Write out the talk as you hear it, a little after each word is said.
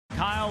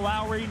Kyle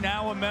Lowry,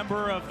 now a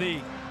member of the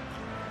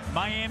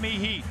Miami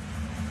Heat.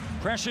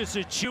 Precious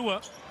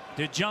Achiuwa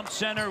to jump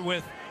center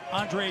with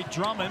Andre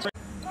Drummond.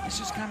 This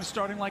is kind of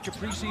starting like a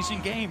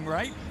preseason game,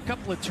 right? A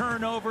couple of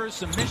turnovers,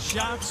 some missed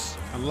shots.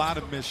 A lot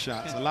of missed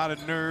shots, a lot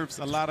of nerves,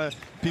 a lot of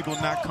people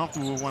not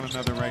comfortable with one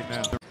another right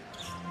now.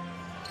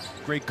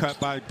 Great cut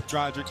by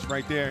Dragic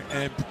right there.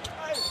 And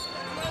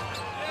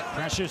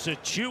Precious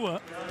Achiuwa.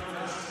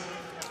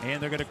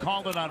 And they're going to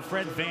call it on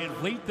Fred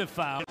VanVleet, the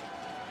foul.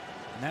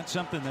 And that's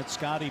something that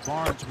Scotty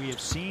Barnes, we have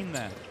seen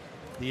that.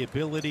 The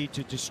ability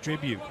to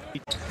distribute.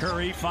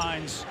 Curry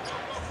finds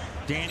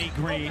Danny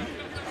Green.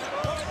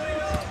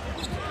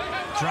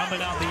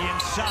 Drummond on the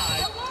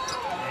inside,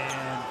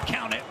 and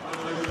count it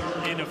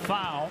in a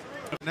foul.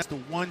 And that's the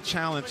one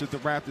challenge that the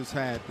Raptors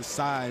had, the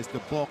size, the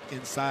bulk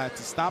inside,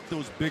 to stop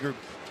those bigger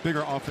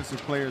offensive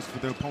players for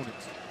their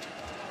opponents.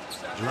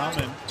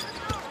 Drummond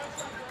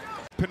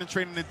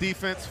penetrating the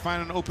defense,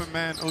 finding an open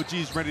man.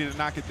 OG's ready to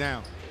knock it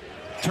down.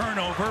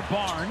 Turnover,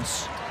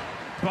 Barnes.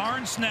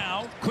 Barnes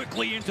now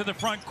quickly into the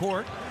front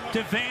court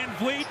to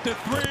VanVleet, the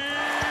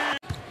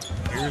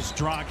three. Here's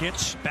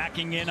Dragic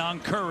backing in on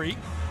Curry.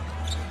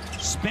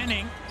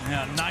 Spinning,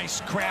 a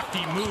nice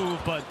crafty move,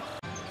 but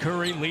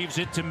Curry leaves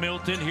it to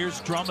Milton. Here's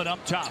Drummond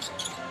up top.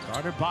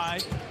 Guarded by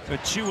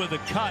Achiuwa, the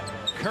cut.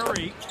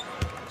 Curry.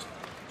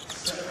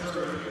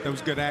 That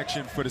was good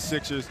action for the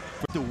Sixers.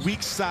 The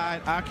weak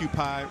side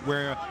occupied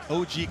where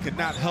OG could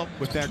not help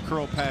with that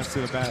curl pass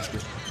to the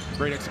basket.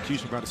 Great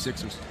execution by the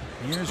Sixers.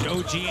 Here's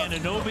OG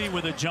Anunoby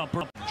with a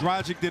jumper.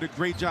 Dragic did a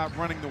great job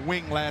running the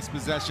wing last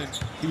possession.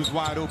 He was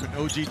wide open.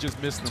 OG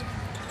just missed him.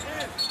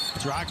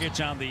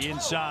 Dragic on the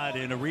inside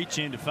and a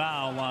reach-in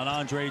foul on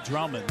Andre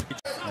Drummond.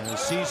 A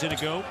season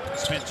ago,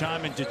 spent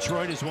time in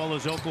Detroit as well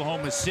as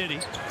Oklahoma City.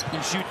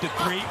 Can shoot the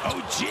three.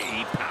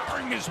 OG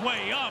powering his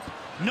way up.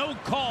 No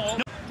call.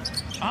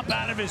 Up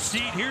out of his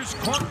seat. Here's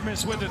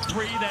Korkmaz with a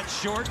three.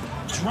 That's short.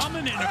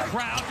 Drummond in a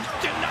crowd.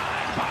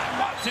 Denied by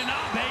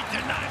Watanabe.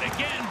 Denied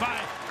again by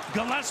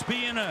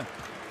Gillespie, and a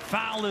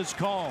foul is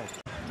called.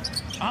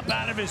 Up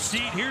out of his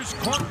seat. Here's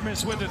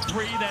Korkmaz with a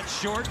three.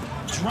 That's short.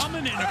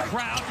 Drummond in a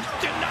crowd.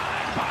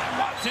 Denied by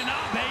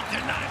Watanabe.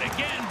 Denied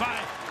again by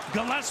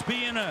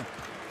Gillespie, and a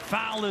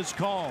foul is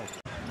called.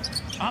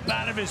 Up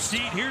out of his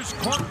seat. Here's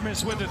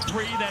Korkmaz with a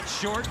three. That's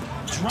short.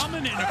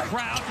 Drummond in a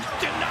crowd.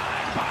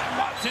 Denied by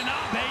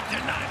Watanabe.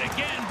 Denied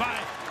again by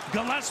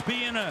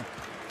Gillespie, and a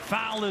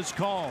foul is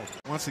called.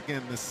 Once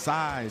again, the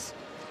size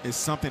is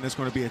something that's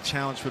going to be a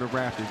challenge for the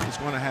Raptors. It's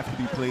going to have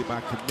to be played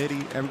by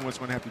committee. Everyone's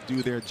going to have to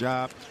do their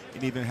job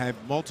and even have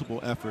multiple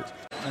efforts.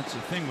 That's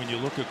the thing when you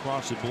look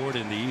across the board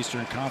in the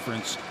Eastern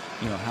Conference,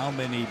 you know, how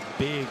many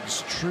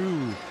bigs,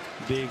 true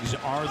bigs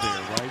are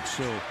there, right?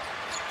 So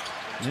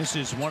this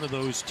is one of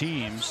those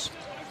teams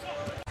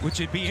which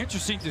would be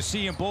interesting to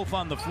see them both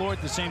on the floor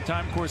at the same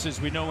time. Of course, as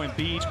we know,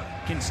 Embiid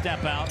can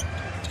step out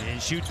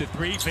and shoot the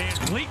three.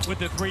 VanVleet with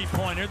the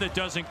three-pointer that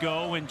doesn't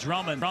go, and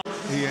Drummond.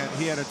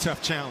 He had a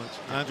tough challenge.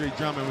 Andre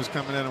Drummond was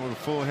coming at him with a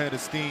full head of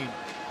steam,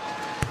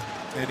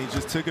 and he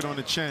just took it on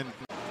the chin.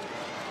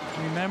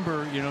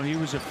 Remember, you know, he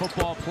was a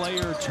football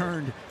player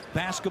turned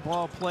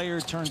basketball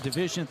player turned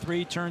Division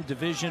III turned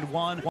Division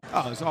I.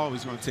 Oh, it's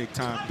always going to take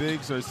time.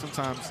 Bigs are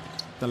sometimes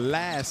the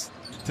last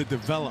to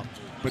develop,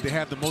 but they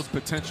have the most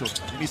potential.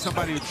 You need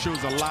somebody who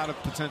shows a lot of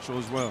potential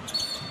as well.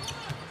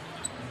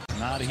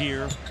 Not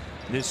here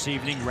this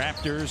evening.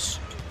 Raptors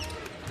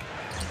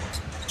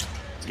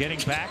getting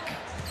back.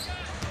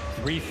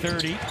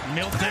 3:30.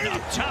 Milton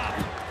up top.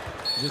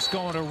 Just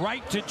going to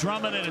right to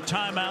Drummond, and a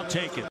timeout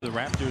taken. The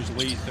Raptors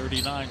lead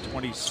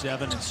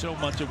 39-27, and so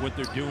much of what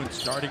they're doing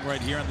starting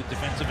right here on the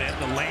defensive end,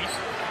 the lane.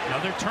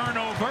 Another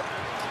turnover.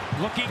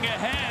 Looking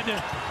ahead.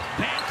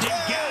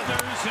 Banton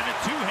gathers, and a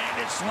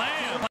two-handed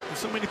slam.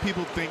 So many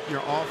people think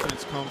your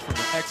offense comes from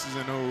the X's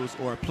and O's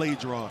or a play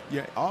draw.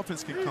 Your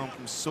offense can come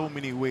from so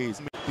many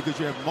ways because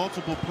you have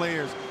multiple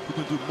players who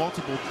can do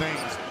multiple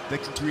things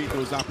that can create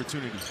those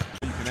opportunities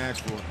you can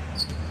ask for.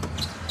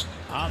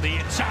 On the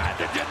inside,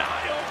 the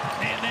denial,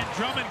 and then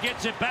Drummond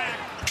gets it back.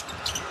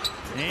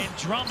 And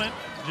Drummond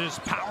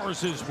just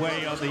powers his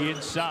way on the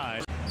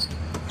inside.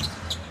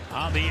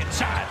 On the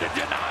inside, the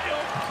denial,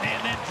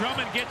 and then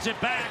Drummond gets it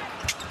back.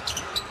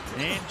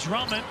 And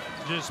Drummond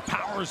just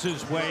powers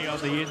his way on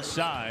the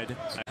inside.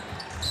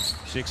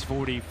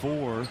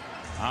 6:44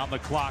 on the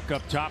clock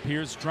up top.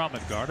 Here's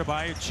Drummond, guarded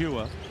by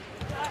Achiuwa.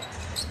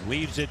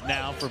 Leaves it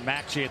now for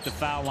Maxey at the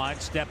foul line.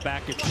 Step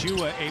back,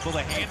 Achiuwa able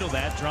to handle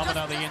that. Drummond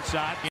on the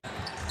inside.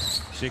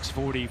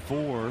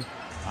 6:44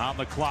 on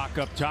the clock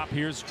up top.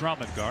 Here's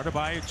Drummond, guarded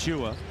by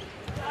Achiuwa.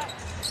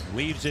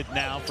 Leaves it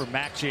now for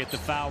Maxey at the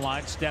foul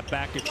line. Step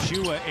back,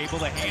 Achiuwa able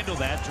to handle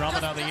that.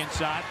 Drummond on the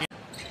inside.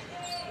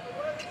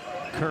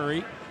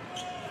 Curry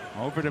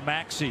over to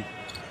Maxey.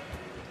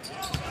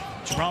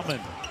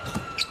 Drummond.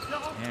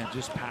 And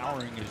just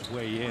powering his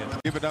way in.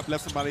 Give it up,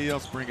 let somebody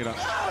else bring it up.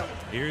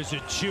 Here's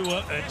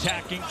Achiuwa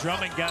attacking.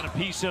 Drummond got a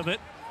piece of it.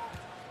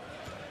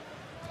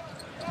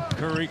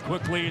 Curry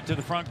quickly into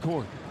the front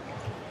court.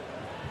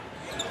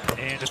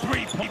 And a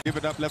three-point. Give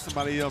it up, let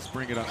somebody else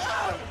bring it up.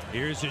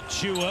 Here's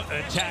Achua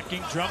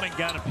attacking. Drummond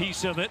got a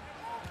piece of it.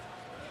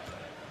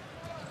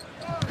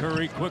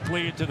 Curry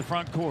quickly into the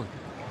front court.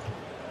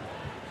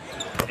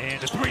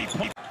 And a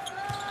three-point.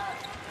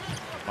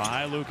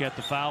 Luke at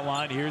the foul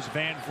line. Here's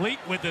Van Vliet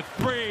with the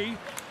three.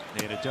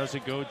 And it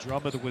doesn't go.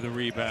 Drummond with a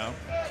rebound.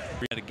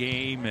 At a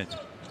game, and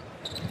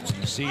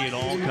you see it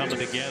all coming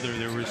together.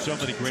 There were so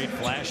many great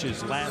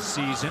flashes last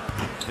season.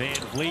 Van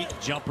Vliet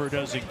jumper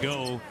doesn't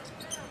go.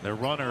 The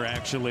runner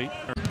actually.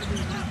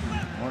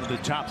 One of the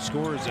top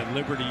scorers at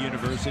Liberty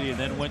University, and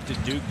then went to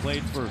Duke,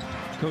 played for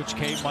Coach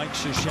K, Mike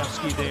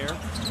Krzyzewski there.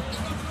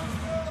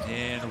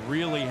 And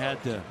really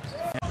had to.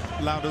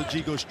 Allowed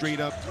OG go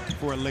straight up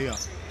for a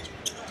layup.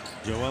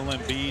 Joel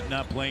Embiid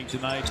not playing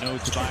tonight. No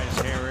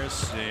Tobias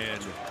Harris,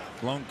 and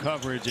blown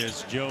coverage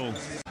as Joe.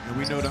 And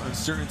we know the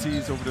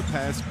uncertainties over the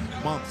past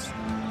months.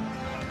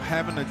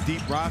 Having a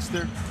deep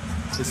roster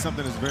is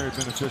something that's very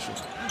beneficial.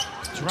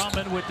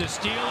 Drummond with the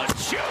steal.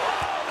 Achua,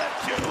 the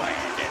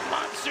two-handed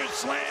monster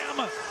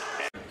slam.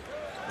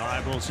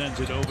 Thibault sends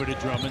it over to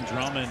Drummond.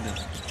 Drummond,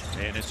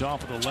 and it's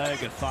off of the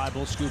leg of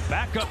Thibault. Scoop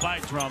back up by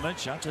Drummond.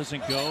 Shot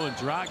doesn't go, and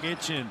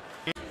Dragic and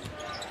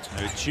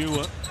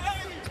Achua.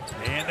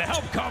 And the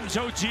help comes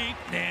OG,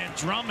 and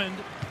Drummond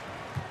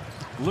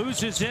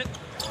loses it.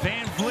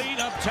 Van Vliet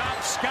up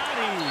top,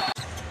 Scotty.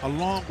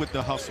 Along with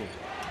the hustle.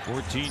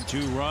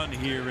 14-2 run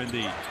here in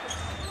the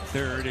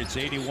third. It's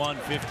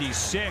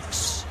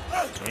 81-56.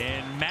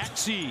 And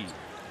Maxey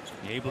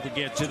able to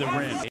get to the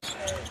rim.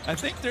 I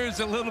think there's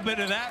a little bit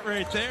of that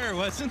right there,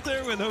 wasn't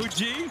there, with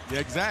OG? Yeah,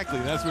 exactly.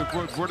 That's what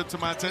brought it to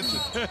my attention.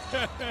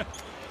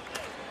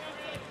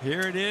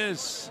 Here it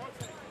is.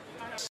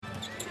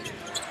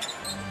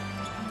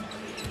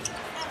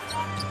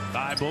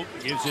 Thibault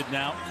gives it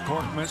now.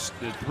 Korkmaz,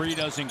 the three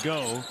doesn't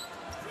go.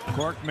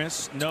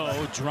 Korkmaz,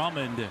 no.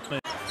 Drummond.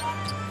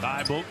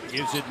 Thibault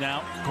gives it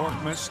now.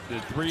 Korkmaz,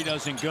 the three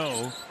doesn't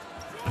go.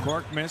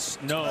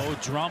 Korkmaz, no.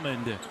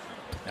 Drummond.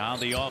 Down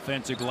the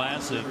offensive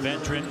glass, a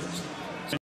veteran